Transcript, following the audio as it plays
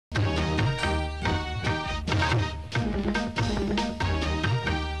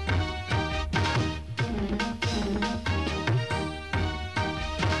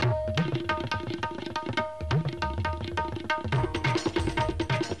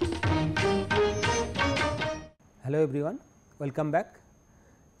Hello everyone, welcome back.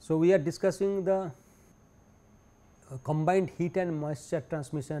 So, we are discussing the combined heat and moisture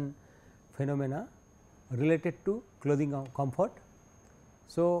transmission phenomena related to clothing comfort.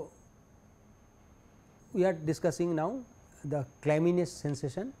 So, we are discussing now the clamminess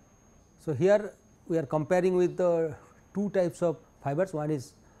sensation. So, here we are comparing with the two types of fibers, one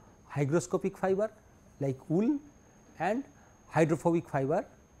is hygroscopic fiber like wool and hydrophobic fiber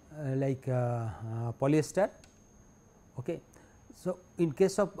like polyester. Okay. So, in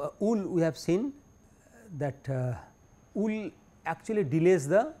case of wool we have seen that wool actually delays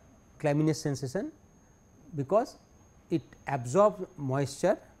the clamminess sensation because it absorbs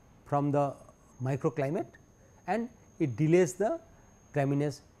moisture from the microclimate and it delays the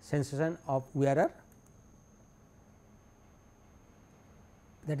clamminess sensation of wearer.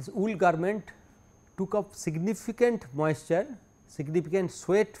 That is, wool garment took up significant moisture, significant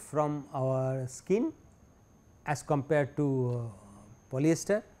sweat from our skin as compared to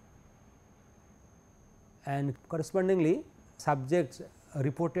polyester, and correspondingly subjects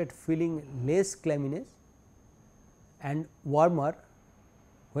reported feeling less clamminess and warmer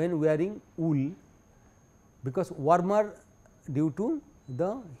when wearing wool, because warmer due to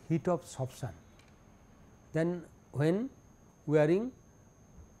the heat absorption than when wearing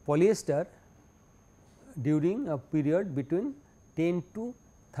polyester during a period between 10 to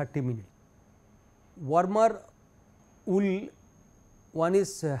 30 minutes. Warmer wool, one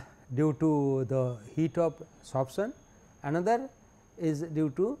is due to the heat of absorption, another is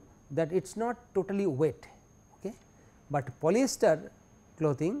due to that it is not totally wet, okay. But polyester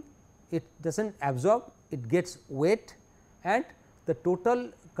clothing, it does not absorb, it gets wet and the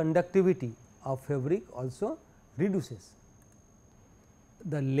total conductivity of fabric also reduces.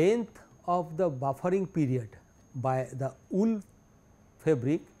 The length of the buffering period by the wool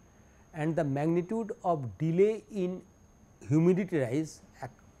fabric and the magnitude of delay in humidity rise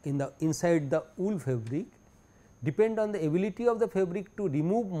in the inside the wool fabric depend on the ability of the fabric to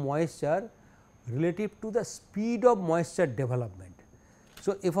remove moisture relative to the speed of moisture development.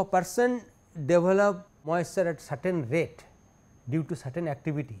 So, if a person develop moisture at certain rate due to certain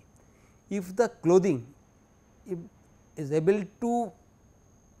activity, if the clothing is able to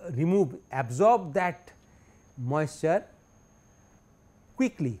absorb that moisture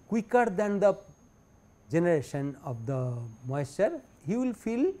quickly, quicker than the generation of the moisture, he will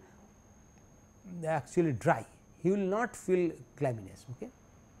feel actually dry, he will not feel clamminess. Okay.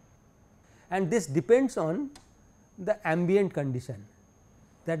 And this depends on the ambient condition,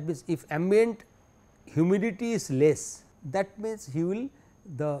 that means if ambient humidity is less, that means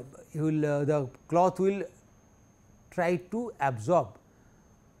the cloth will try to absorb,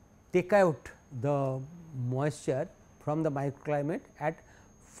 take out the moisture from the microclimate at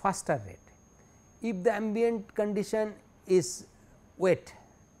faster rate. If the ambient condition is wet,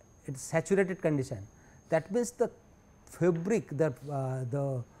 it is saturated condition, that means the fabric,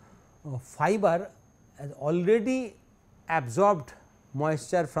 the fiber has already absorbed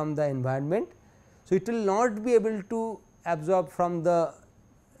moisture from the environment. So, it will not be able to absorb from the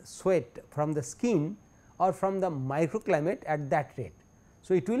sweat from the skin or from the microclimate at that rate.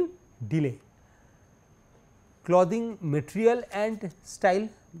 So, it will delay. Clothing material and style,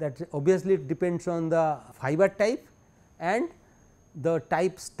 that obviously it depends on the fiber type and the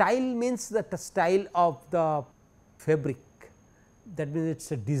type. Style means the style of the fabric, that means it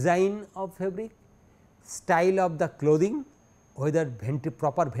is a design of fabric, style of the clothing, whether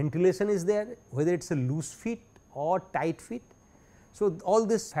proper ventilation is there, whether it is a loose fit or tight fit. So, all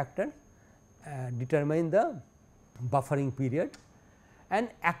these factors determine the buffering period and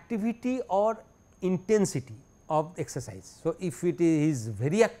activity or intensity of exercise. So, if it is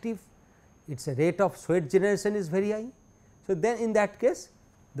very active, its rate of sweat generation is very high. So, then in that case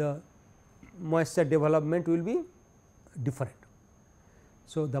the moisture development will be different.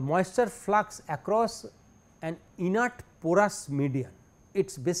 So, the moisture flux across an inert porous medium, it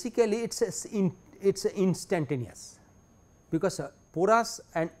is basically it is instantaneous, because porous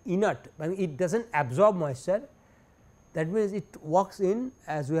and inert, I mean it does not absorb moisture, that means it works in,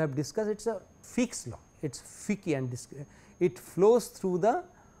 as we have discussed, it is a Fick's law, it is Ficky and it flows through the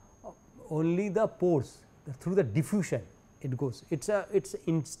only the pores, through the diffusion it goes, it is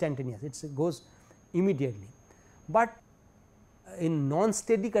instantaneous, it goes immediately. But in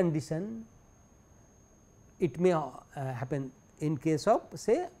non-steady condition it may happen in case of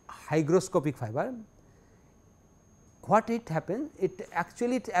say hygroscopic fiber. What it happens, it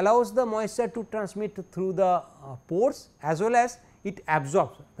actually it allows the moisture to transmit through the pores, as well as it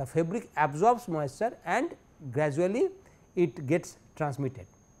absorbs, the fabric absorbs moisture and gradually it gets transmitted.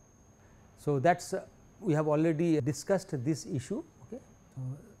 So, that is we have already discussed this issue. Okay.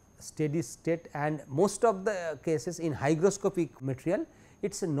 Steady state, and most of the cases in hygroscopic material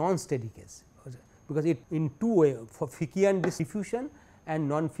it is a non-steady case, because it in two ways, for Fickian diffusion and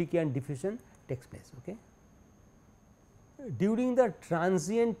non-Fickian diffusion takes place. Okay. During the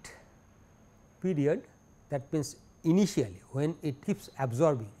transient period, that means initially when it keeps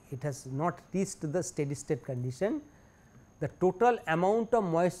absorbing, it has not reached the steady state condition, the total amount of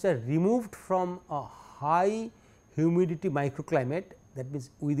moisture removed from a high humidity microclimate, that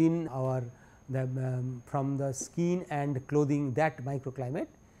means within our from the skin and clothing, that microclimate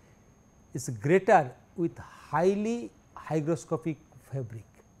is greater with highly hygroscopic fabric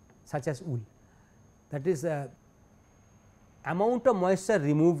such as wool. That is, amount of moisture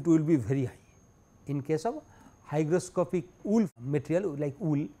removed will be very high in case of hygroscopic wool material like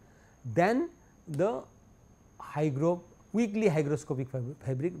wool than the weakly hygroscopic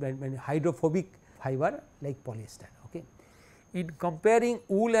fabric, when hydrophobic fiber like polyester. Okay. In comparing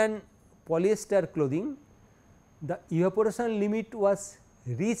wool and polyester clothing, the evaporation limit was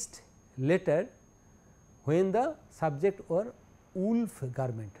reached later when the subject were wool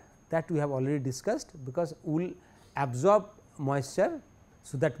garment, that we have already discussed, because wool absorb moisture.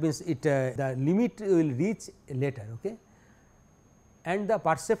 So, that means it the limit will reach later. Okay. And the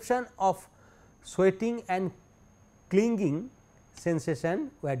perception of sweating and clinging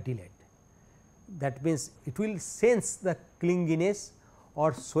sensation were delayed. That means, it will sense the clinginess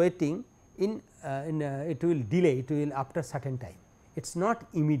or sweating in it will delay, it will after certain time, it is not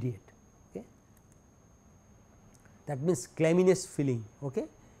immediate. Okay. That means, clamminess feeling, okay,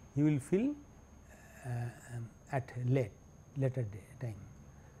 you will feel at later time.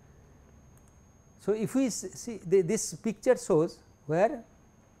 So, if we see this picture shows where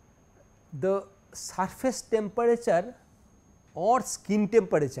the surface temperature or skin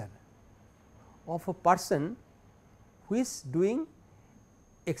temperature of a person who is doing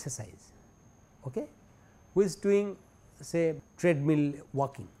exercise, okay, who is doing say treadmill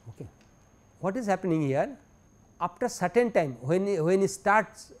walking. Okay. What is happening here? After certain time, when he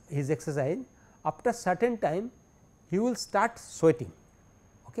starts his exercise, after certain time he will start sweating.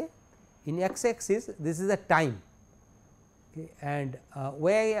 Okay. In x axis this is the time, okay, and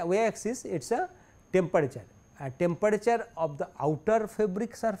y axis it is a temperature of the outer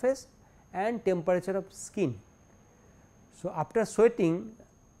fabric surface and temperature of skin. So, after sweating,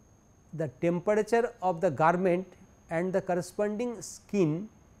 the temperature of the garment and the corresponding skin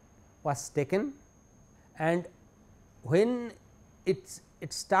was taken, and when it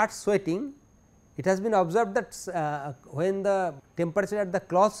starts sweating, it has been observed that when the temperature at the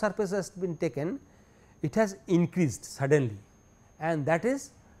cloth surface has been taken, it has increased suddenly, and that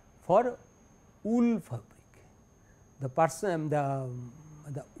is for wool fabric.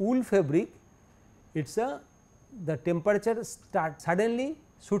 The wool fabric, it is the temperature suddenly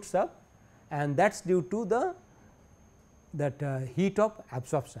shoots up, and that is due to that heat of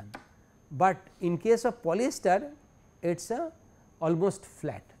absorption. But in case of polyester, it is almost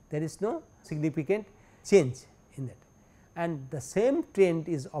flat, there is no significant change in that, and the same trend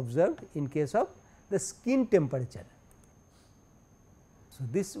is observed in case of the skin temperature. So,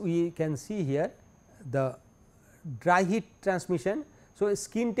 this we can see here the dry heat transmission. So,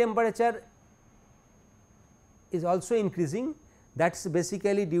 skin temperature is also increasing, that is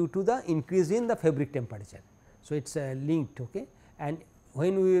basically due to the increase in the fabric temperature. So, it is linked, okay. And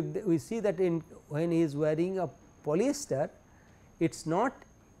when we see that when he is wearing a polyester, it is not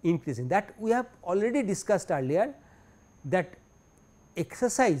increasing, that we have already discussed earlier, that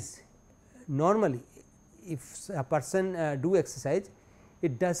exercise normally if a person do exercise,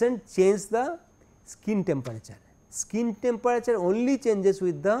 it does not change the skin temperature. Skin temperature only changes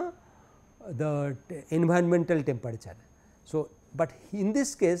with the environmental temperature. So, but in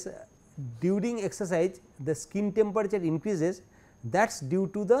this case during exercise the skin temperature increases, that is due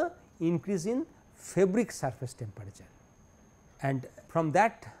to the increase in fabric surface temperature. And from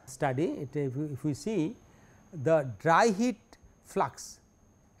that study, if we see the dry heat flux,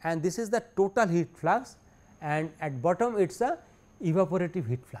 and this is the total heat flux, and at bottom it is a evaporative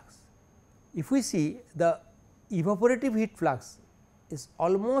heat flux. If we see the evaporative heat flux is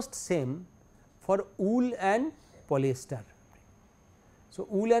almost same for wool and polyester. So,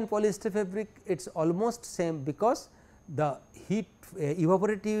 wool and polyester fabric it is almost same, because the heat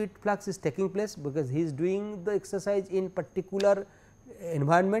evaporative heat flux is taking place, because he is doing the exercise in particular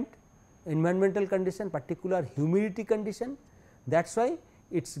environmental condition, particular humidity condition, that is why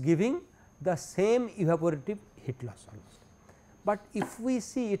it is giving the same evaporative heat loss almost. But if we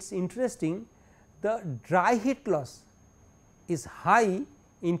see, it is interesting, the dry heat loss is high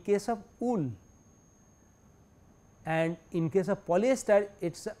in case of wool, and in case of polyester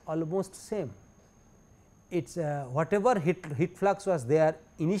it is almost same. It is whatever heat flux was there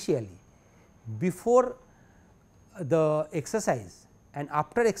initially before the exercise and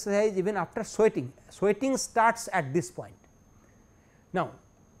after exercise, even after sweating, sweating starts at this point. Now,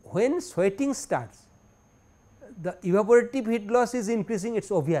 when sweating starts, the evaporative heat loss is increasing, it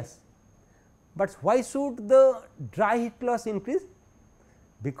is obvious, but why should the dry heat loss increase?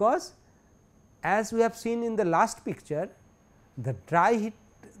 Because as we have seen in the last picture, the dry heat,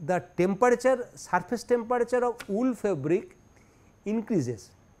 the temperature, surface temperature of wool fabric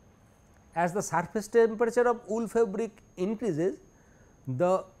increases. As the surface temperature of wool fabric increases,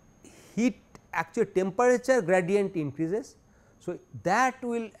 the heat actual temperature gradient increases. So, that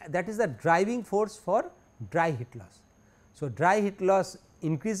is the driving force for dry heat loss. So, dry heat loss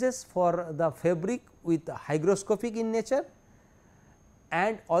increases for the fabric with hygroscopic in nature,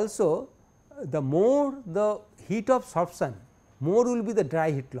 and also the more the heat absorption, more will be the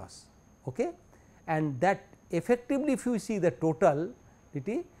dry heat loss. Okay? And that effectively if you see the total,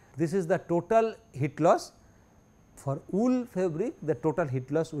 this is the total heat loss for wool fabric, the total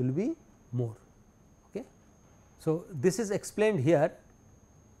heat loss will be more. Okay? So, this is explained here,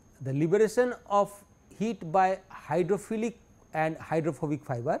 the liberation of heat by hydrophilic and hydrophobic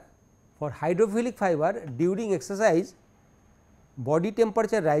fiber. For hydrophilic fiber, during exercise body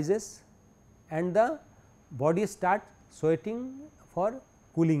temperature rises and the body start sweating for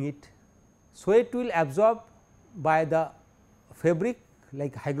cooling it. Sweat will absorb by the fabric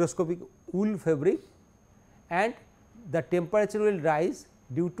like hygroscopic wool fabric, and the temperature will rise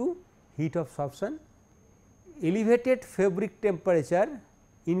due to heat absorption. Elevated fabric temperature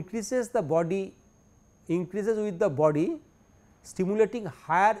increases the body, increases with the body, stimulating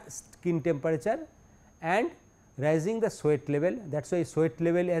higher skin temperature and rising the sweat level. That is why sweat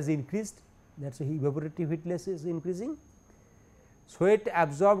level has increased, that is why evaporative heat loss is increasing. Sweat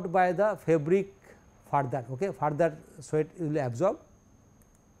absorbed by the fabric further, okay, further sweat will absorb,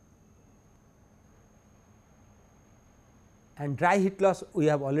 and dry heat loss we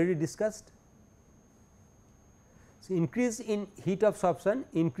have already discussed. So, increase in heat absorption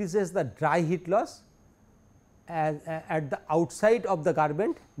increases the dry heat loss at the outside of the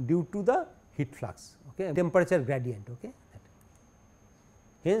garment due to the heat flux, okay, temperature gradient. Okay.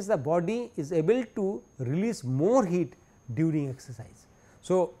 Hence, the body is able to release more heat during exercise.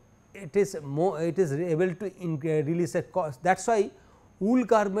 So, it is able to release a cost. That is why wool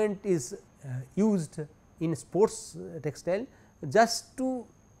garment is used in sports textile just to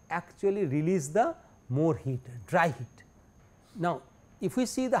actually release the more heat, dry heat. Now, if we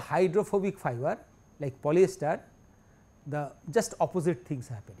see the hydrophobic fiber like polyester, the just opposite things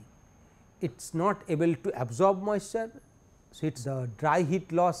happening. It is not able to absorb moisture. So, its dry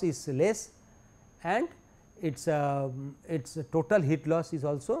heat loss is less, and its total heat loss is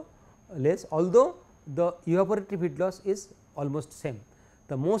also less, although the evaporative heat loss is almost same.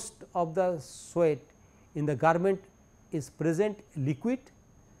 The most of the sweat in the garment is present liquid,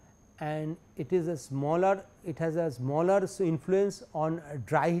 and it is a smaller, it has a smaller influence on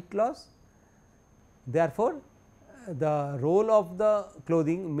dry heat loss. Therefore, the role of the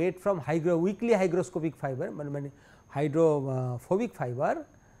clothing made from weakly hygroscopic fiber, hydrophobic fiber,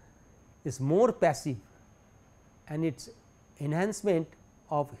 is more passive, and its enhancement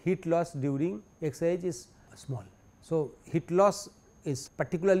of heat loss during exercise is small. So, heat loss is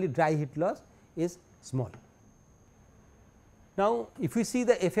particularly dry heat loss is small. Now, if we see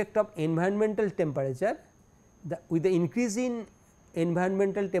the effect of environmental temperature, with the increase in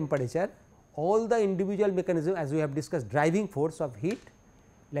environmental temperature, all the individual mechanism as we have discussed, driving force of heat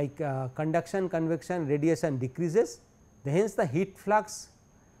like conduction, convection, radiation decreases, hence the heat flux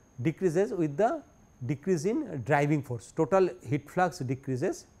decreases with the decrease in driving force, total heat flux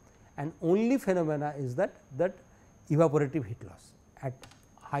decreases, and only phenomena is that evaporative heat loss at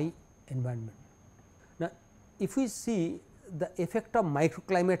high environment. Now, if we see the effect of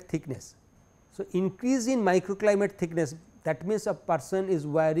microclimate thickness. So, increase in microclimate thickness, that means a person is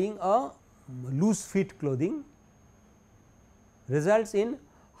wearing a loose fit clothing, results in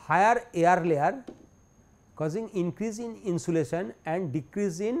higher air layer causing increase in insulation and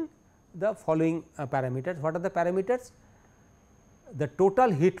decrease in the following parameters. What are the parameters? The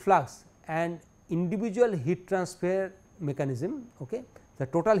total heat flux and individual heat transfer mechanism. Okay. The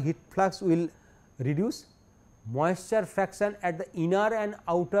total heat flux will reduce, moisture fraction at the inner and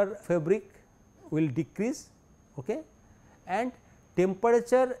outer fabric will decrease, okay, and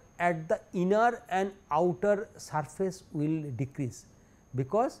temperature at the inner and outer surface will decrease.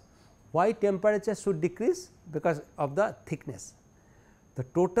 Because why temperature should decrease? Because of the thickness. The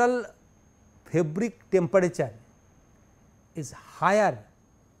total fabric temperature is higher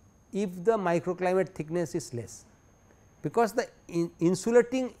if the microclimate thickness is less, because the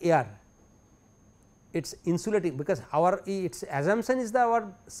insulating air, it is insulating, because our its assumption is that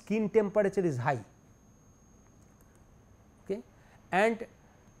our skin temperature is high, okay, and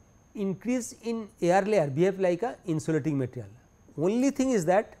increase in air layer behave like a insulating material. Only thing is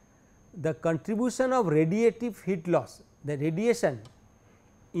that the contribution of radiative heat loss, the radiation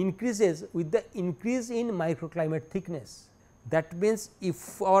increases with the increase in microclimate thickness. That means,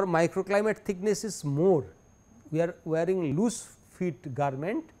 if our microclimate thickness is more, we are wearing loose fit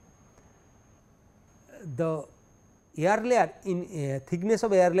garment, the air layer in thickness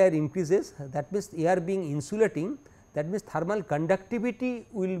of air layer increases, that means air being insulating, that means thermal conductivity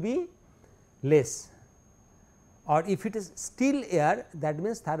will be less, or if it is still air, that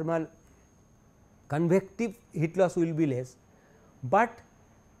means thermal convective heat loss will be less, but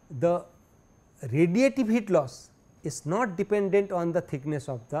the radiative heat loss is not dependent on the thickness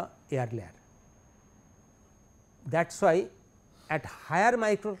of the air layer. That is why at higher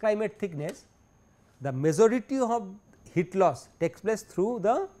microclimate thickness, the majority of heat loss takes place through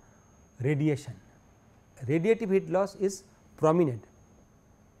the radiation. Radiative heat loss is prominent,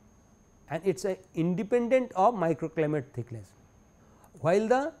 and it is independent of microclimate thickness, while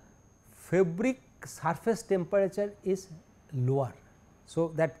the fabric surface temperature is lower.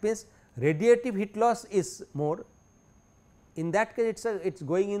 So, that means radiative heat loss is more, in that case it is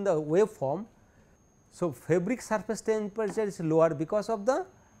going in the wave form. So, fabric surface temperature is lower because of the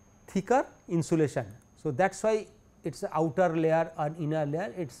thicker insulation. So, that is why it is outer layer or inner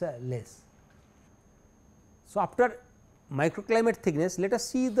layer, it is less. So, after microclimate thickness, let us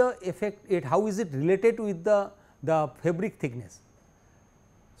see the effect, how is it related with the fabric thickness.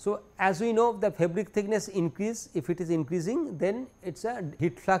 So, as we know, the fabric thickness increase, if it is increasing, then its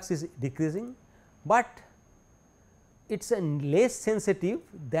heat flux is decreasing, but it is less sensitive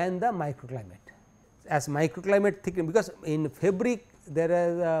than the microclimate. As microclimate thickness, because in fabric there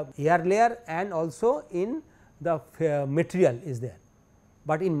is a air layer and also in the material is there,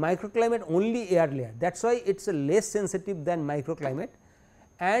 but in microclimate only air layer, that is why it is less sensitive than microclimate,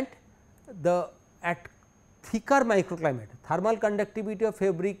 and the at thicker microclimate, thermal conductivity of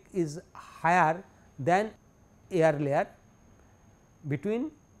fabric is higher than air layer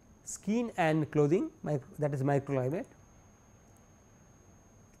between skin and clothing, that is microclimate.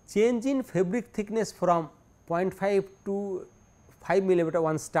 Change in fabric thickness from 0.5 to 5 millimeter,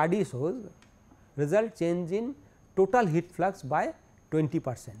 one study shows result change in total heat flux by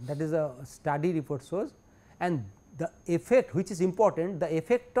 20%, that is a study report shows, and the effect which is important, the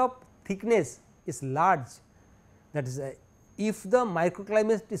effect of thickness is large, that is if the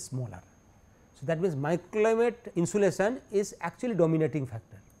microclimate is smaller. So, that means microclimate insulation is actually dominating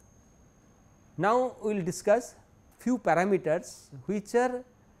factor. Now, we will discuss few parameters which are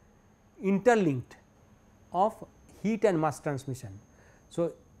interlinked of heat and mass transmission.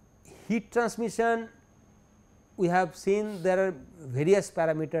 So, heat transmission we have seen there are various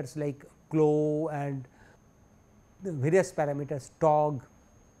parameters like CLO and the various parameters TOG,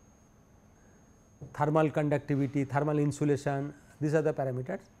 thermal conductivity, thermal insulation, these are the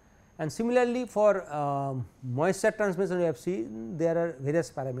parameters. And similarly, for moisture transmission we have seen there are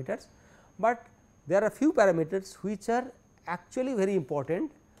various parameters, but there are few parameters which are actually very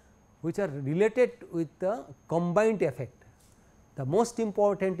important, which are related with the combined effect. The most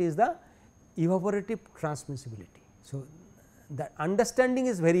important is the evaporative transmissibility. So, the understanding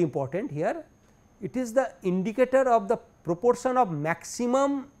is very important here. It is the indicator of the proportion of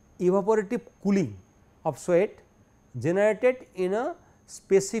maximum evaporative cooling of sweat generated in a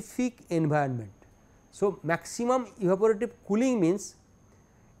specific environment. So, maximum evaporative cooling means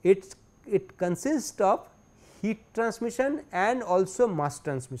it consists of heat transmission and also mass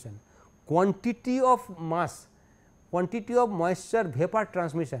transmission. Quantity of mass, quantity of moisture vapor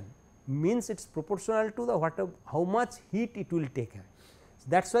transmission means it is proportional to the how much heat it will take. So,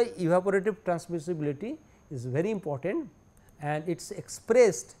 that is why evaporative transmissibility is very important, and it is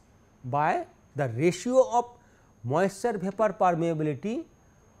expressed by the ratio of moisture vapor permeability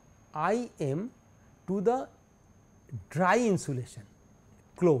IM to the dry insulation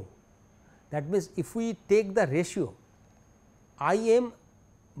CLO. That means, if we take the ratio IM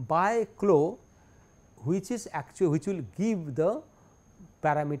by CLO, which is actually which will give the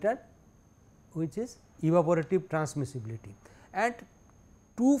parameter which is evaporative transmissibility, and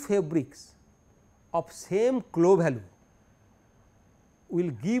two fabrics of same CLO value will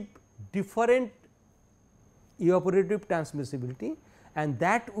give different evaporative transmissibility, and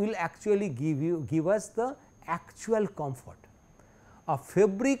that will actually give us the actual comfort. A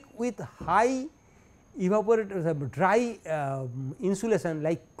fabric with high dry insulation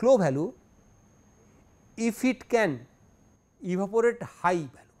like flow value, if it can evaporate high value,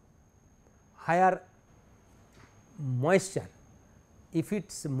 higher moisture, if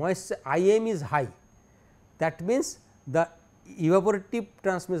its moisture IM is high, that means the evaporative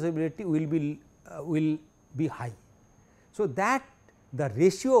transmissibility will be high. So, that the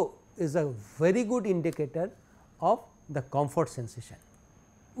ratio is a very good indicator of the comfort sensation.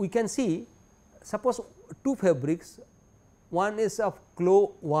 We can see, suppose two fabrics, one is of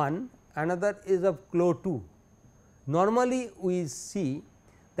clo 1, another is of clo 2. Normally, we see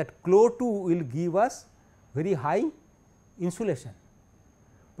that clo 2 will give us very high insulation,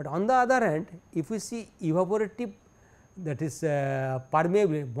 but on the other hand, if we see evaporative, that is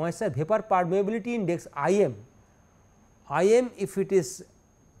permeability, moisture vapor permeability index IM, if it is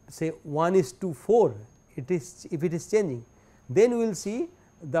say 1:4, it is, if it is changing, then we will see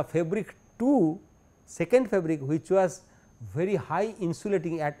the fabric 2, second fabric, which was very high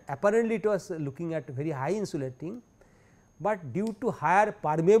insulating, at apparently it was looking at very high insulating, but due to higher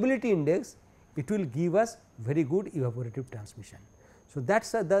permeability index, it will give us very good evaporative transmission. So, that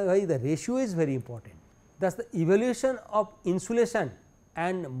is the why the ratio is very important. Thus, the evaluation of insulation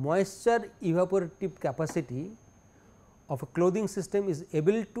and moisture evaporative capacity of a clothing system is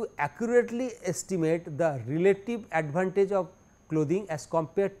able to accurately estimate the relative advantage of clothing as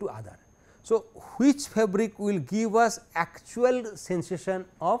compared to other. So, which fabric will give us actual sensation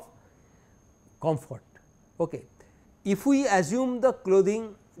of comfort? Okay. If we assume the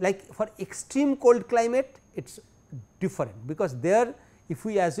clothing, like for extreme cold climate, it is different, because there if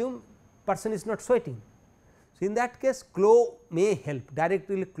we assume person is not sweating. So, in that case clo may help,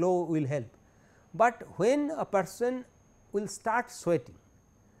 directly clo will help, but when a person will start sweating,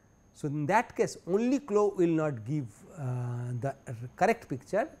 so in that case only clo will not give the correct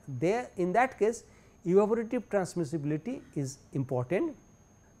picture. There, in that case evaporative transmissibility is important.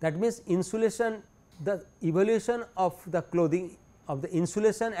 That means insulation, the evaluation of the clothing, of the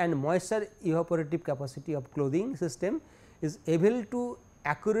insulation and moisture evaporative capacity of clothing system is able to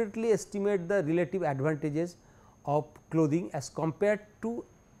accurately estimate the relative advantages of clothing as compared to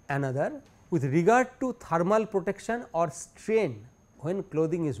another with regard to thermal protection or strain when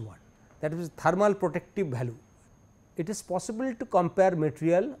clothing is worn, that is thermal protective value. It is possible to compare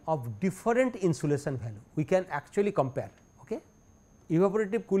material of different insulation value, we can actually compare. Okay.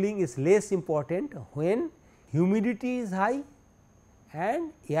 Evaporative cooling is less important when humidity is high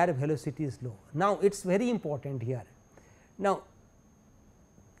and air velocity is low. Now, it is very important here. Now,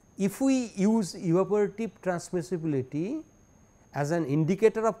 if we use evaporative transmissibility as an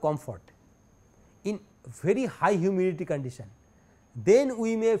indicator of comfort in very high humidity condition, then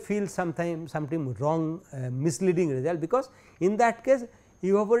we may feel something wrong, misleading result, because in that case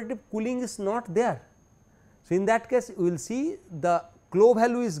evaporative cooling is not there. So, in that case we will see the clo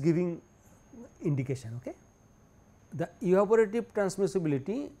value is giving indication. Okay. The evaporative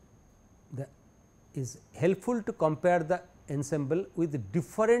transmissibility is helpful to compare the ensemble with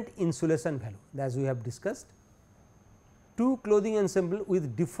different insulation value, as we have discussed. Two clothing ensemble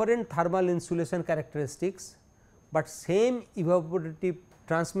with different thermal insulation characteristics, but same evaporative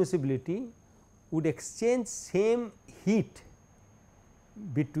transmissibility would exchange same heat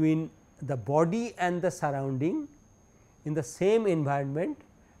between the body and the surrounding in the same environment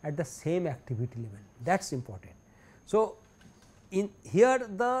at the same activity level, that is important. So, in here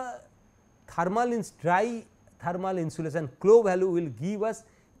the dry thermal insulation clo value will give us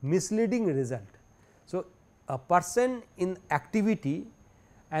misleading result. So, a person in activity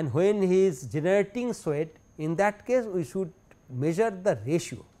and when he is generating sweat, in that case we should measure the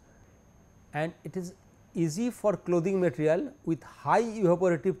ratio, and it is easy for clothing material with high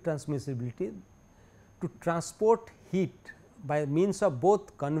evaporative transmissibility to transport heat by means of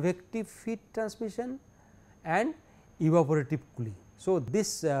both convective heat transmission and evaporative cooling. So,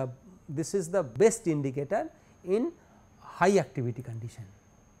 this is the best indicator in high activity condition,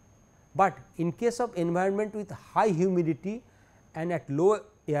 but in case of environment with high humidity and at low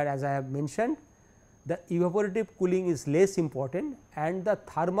air, as I have mentioned, the evaporative cooling is less important and the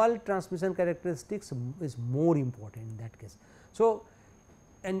thermal transmission characteristics is more important in that case. So,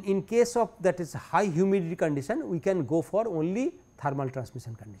 and in case of that is high humidity condition, we can go for only thermal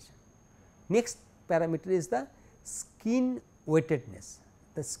transmission condition. Next parameter is the skin wettedness.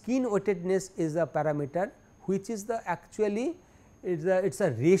 The skin wettedness is a parameter which is the actually it is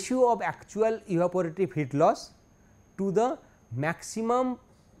a ratio of actual evaporative heat loss to the maximum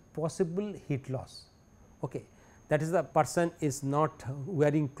possible heat loss. Okay. That is the person is not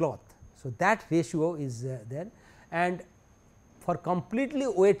wearing cloth. So, that ratio is there, and for completely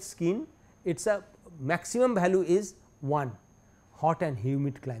wet skin it is a maximum value is 1, hot and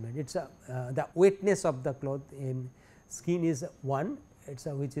humid climate. It is the wetness of the cloth in skin is 1, it is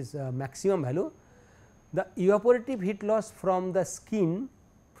which is maximum value. The evaporative heat loss from the skin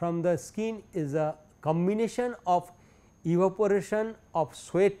is a combination of evaporation of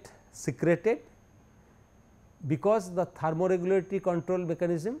sweat secreted because the thermoregulatory control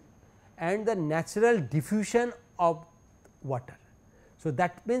mechanism and the natural diffusion of water. So,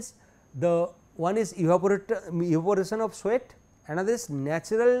 that means the one is evaporation of sweat, another is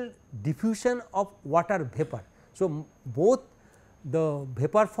natural diffusion of water vapor. So, both the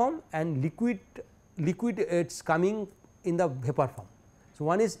vapor form and liquid it is coming in the vapor form. So,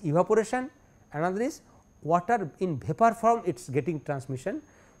 one is evaporation, another is water in vapor form it is getting transmission.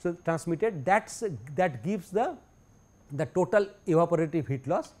 So, transmitted that gives the total evaporative heat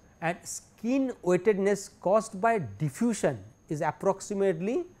loss, and skin wettedness caused by diffusion is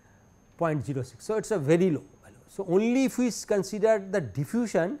approximately 0.06. So, it is a very low value. So, only if we consider the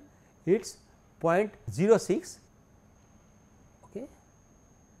diffusion it is 0.06. Okay.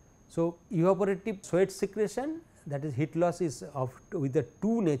 So, evaporative sweat secretion, that is heat loss is of with the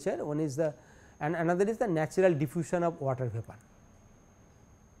two nature, one is the and another is the natural diffusion of water vapor,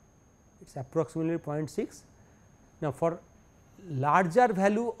 it is approximately 0.6. Now, for larger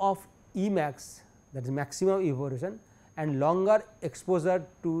value of Emax, that is maximum evaporation, and longer exposure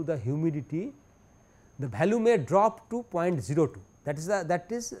to the humidity, the value may drop to 0.02, that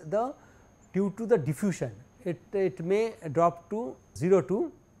is the due to the diffusion it may drop to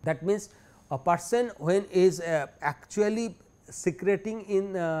 0.02. That means, a person when is actually secreting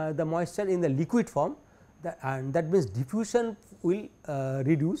in the moisture in the liquid form, and that means diffusion will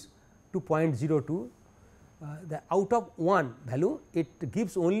reduce to 0.02. The out of 1 value it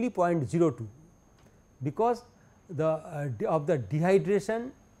gives only 0.02 because of the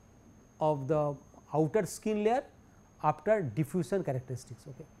dehydration of the outer skin layer after diffusion characteristics.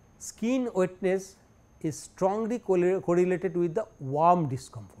 Okay. Skin wetness is strongly correlated with the warm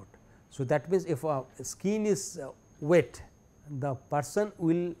discomfort. So, that means, if skin is wet, the person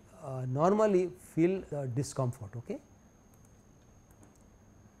will normally feel discomfort. Okay.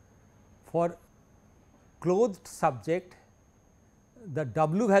 For clothed subject, the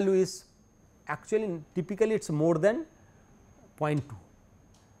W value is actually typically it is more than 0.2,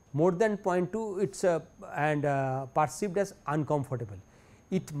 more than 0.2 it is and perceived as uncomfortable.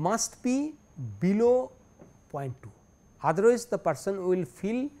 It must be below 0.2, otherwise the person will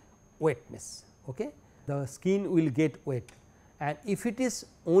feel wetness. Okay. The skin will get wet, and if it is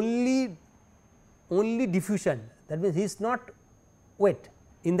only diffusion, that means he is not wet,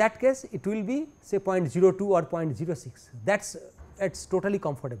 in that case it will be say 0.02 or 0.06, that is it is totally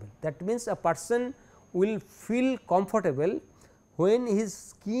comfortable. That means, a person will feel comfortable when his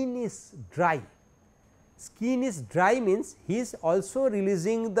skin is dry. Skin is dry means he is also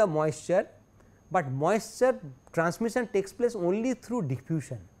releasing the moisture, but moisture transmission takes place only through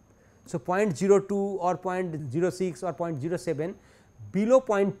diffusion. So, 0.02 or 0.06 or 0.07 below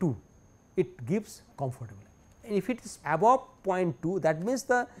 0.2 it gives comfortable, and if it is above 0.2, that means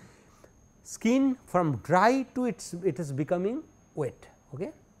the skin from dry to it is becoming wet.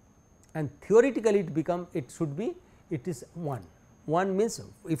 Okay. And theoretically it should be it is 1 means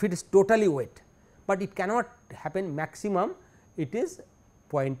if it is totally wet, but it cannot happen, maximum it is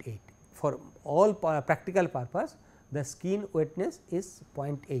 0.8. For all practical purpose the skin wetness is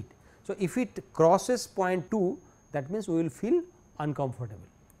 0.8. So, if it crosses 0.2, that means we will feel uncomfortable.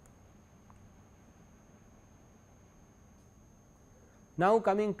 Now,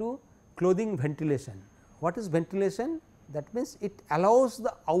 coming to clothing ventilation. What is ventilation? That means, it allows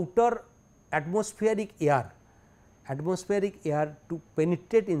the outer atmospheric air to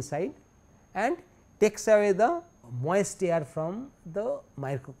penetrate inside and takes away the moist air from the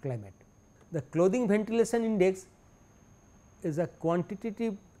microclimate. The clothing ventilation index is a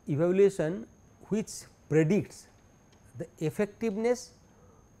quantitative evaluation which predicts the effectiveness,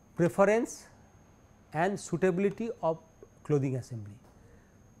 preference and suitability of clothing assembly.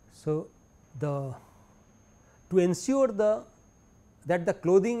 So, to ensure that the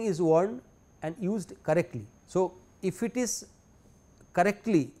clothing is worn and used correctly. So, if it is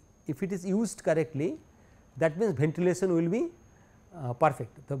used correctly, that means ventilation will be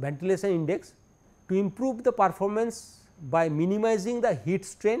perfect. The ventilation index to improve the performance by minimizing the heat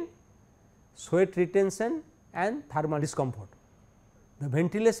strain, sweat retention and thermal discomfort. The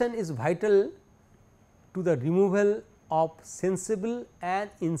ventilation is vital to the removal of sensible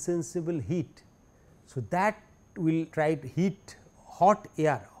and insensible heat. So, that will try to heat hot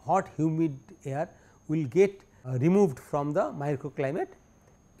humid air will get removed from the microclimate.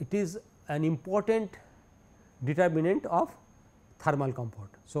 It is an important determinant of thermal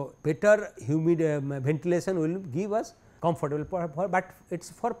comfort. So, better humid ventilation will give us comfortable but it is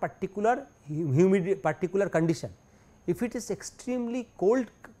for particular particular condition. If it is extremely cold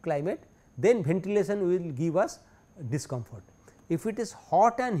climate, then ventilation will give us discomfort. If it is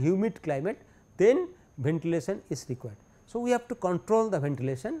hot and humid climate, then ventilation is required. So, we have to control the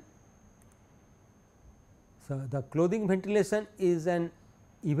ventilation. So, the clothing ventilation is an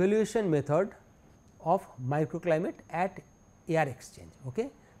evaluation method of microclimate at air exchange. Okay.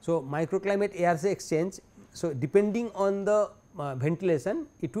 So, microclimate air exchange. So, depending on the ventilation,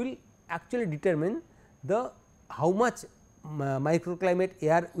 it will actually determine the how much microclimate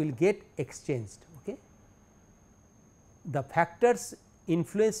air will get exchanged. Okay. The factors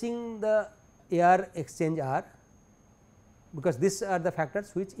influencing the air exchange are, because these are the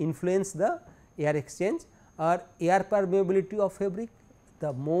factors which influence the air exchange, are air permeability of fabric.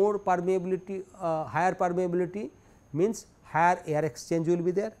 The more permeability, higher permeability means higher air exchange will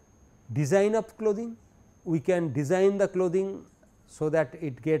be there. Design of clothing, we can design the clothing so that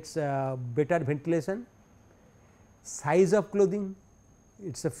it gets better ventilation. Size of clothing,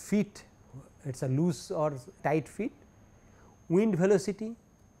 it is a fit, it is a loose or tight fit. Wind velocity,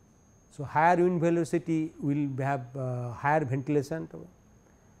 so higher wind velocity will have higher ventilation,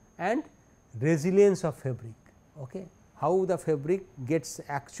 and resilience of fabric. Okay. How the fabric gets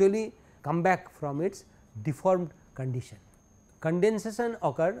actually come back from its deformed condition. Condensation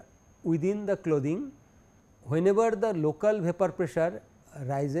occur within the clothing whenever the local vapor pressure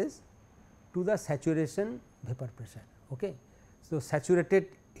rises to the saturation vapor pressure. Okay. So, saturated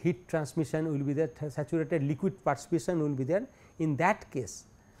heat transmission will be there, saturated liquid precipitation will be there. In that case,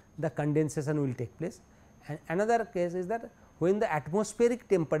 the condensation will take place, and another case is that when the atmospheric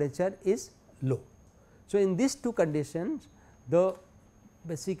temperature is low. So, in these two conditions, the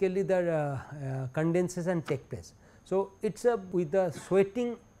basically the condensation take place. So, it is with the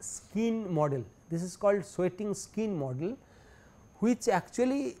sweating skin model, this is called sweating skin model, which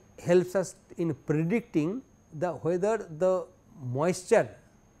actually helps us in predicting the whether the moisture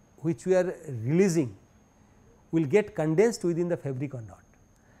which we are releasing will get condensed within the fabric or not,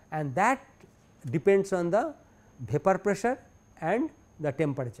 and that depends on the vapor pressure and the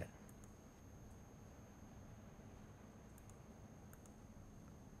temperature.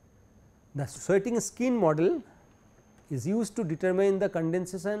 The sweating skin model is used to determine the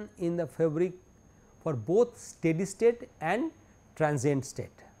condensation in the fabric for both steady state and transient state.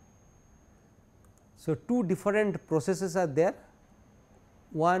 So, two different processes are there.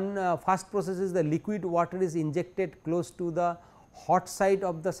 One first process is the liquid water is injected close to the hot side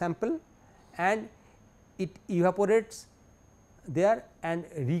of the sample and it evaporates there and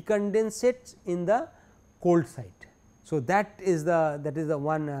recondensates in the cold side. So, that is the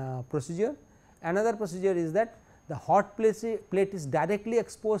one procedure. Another procedure is that the hot plate is directly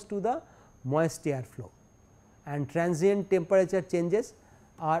exposed to the moist air flow and transient temperature changes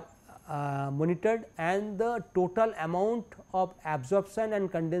are monitored and the total amount of absorption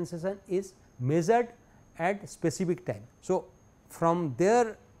and condensation is measured at specific time. So, from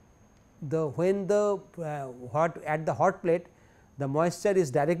there when the at the hot plate the moisture is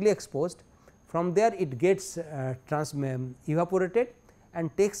directly exposed, from there it gets evaporated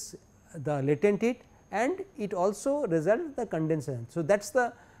and takes the latent heat and it also results the condensation. So, that is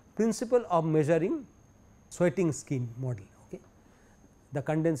the principle of measuring sweating skin model, okay, the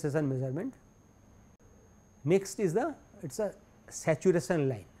condensation measurement. Next is the it is a saturation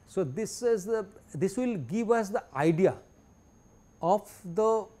line. So, this will give us the idea of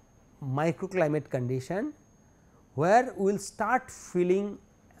the microclimate condition where we will start feeling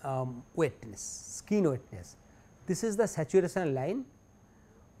wetness, skin wetness. This is the saturation line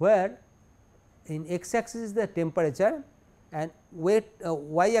where in x axis is the temperature and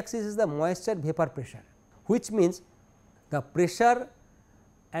y axis is the moisture vapor pressure, which means the pressure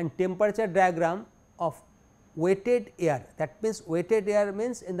and temperature diagram of weighted air, that means weighted air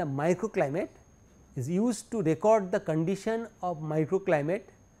means in the microclimate is used to record the condition of microclimate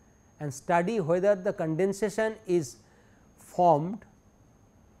and study whether the condensation is formed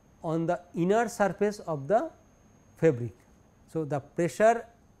on the inner surface of the fabric. So, the pressure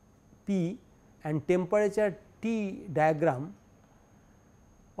P and temperature T diagram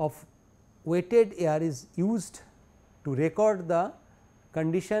of weighted air is used to record the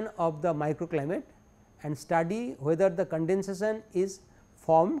condition of the microclimate and study whether the condensation is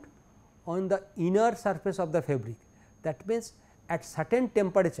formed on the inner surface of the fabric. That means, at certain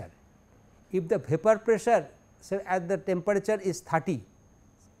temperature, if the vapor pressure say at the temperature is 30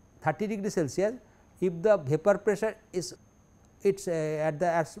 degree Celsius, if the vapor pressure is it is at the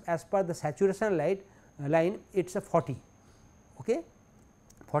as per the saturation line it is a 40, okay,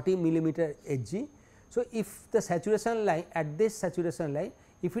 40 millimeter Hg. So, if the saturation line at this saturation line,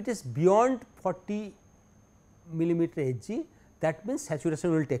 if it is beyond 40 millimeter Hg, that means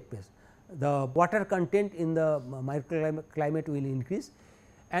saturation will take place. The water content in the microclimate will increase,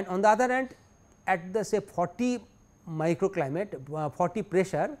 and on the other hand at the say 40 microclimate 40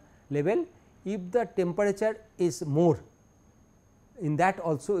 pressure level, if the temperature is more, in that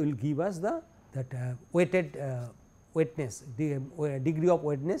also will give us the that wetness, degree of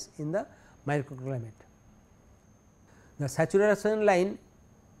wetness in the microclimate. The saturation line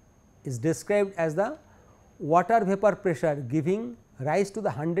is described as the water vapor pressure giving rise to the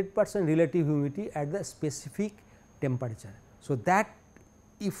 100% relative humidity at the specific temperature. So, that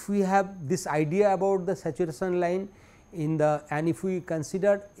if we have this idea about the saturation line in the, and if we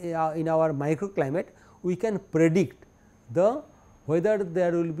consider in our microclimate, we can predict the whether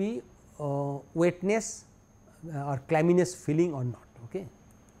there will be wetness or clamminess feeling or not. Okay.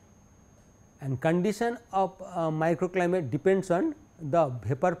 And condition of microclimate depends on the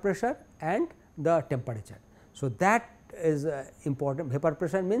vapor pressure and the temperature. So, that is important. Vapor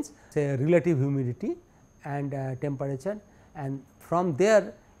pressure means say relative humidity and temperature, and from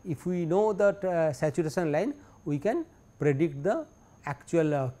there if we know that saturation line, we can predict the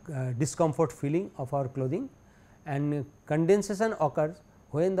actual discomfort feeling of our clothing, and condensation occurs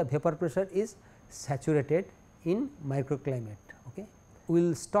when the vapor pressure is saturated in microclimate. Okay. We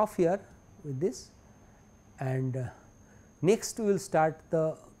will stop here with this, and next we will start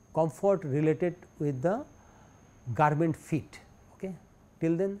the comfort related with the garment fit. Okay.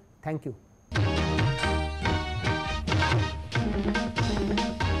 Till then, thank you.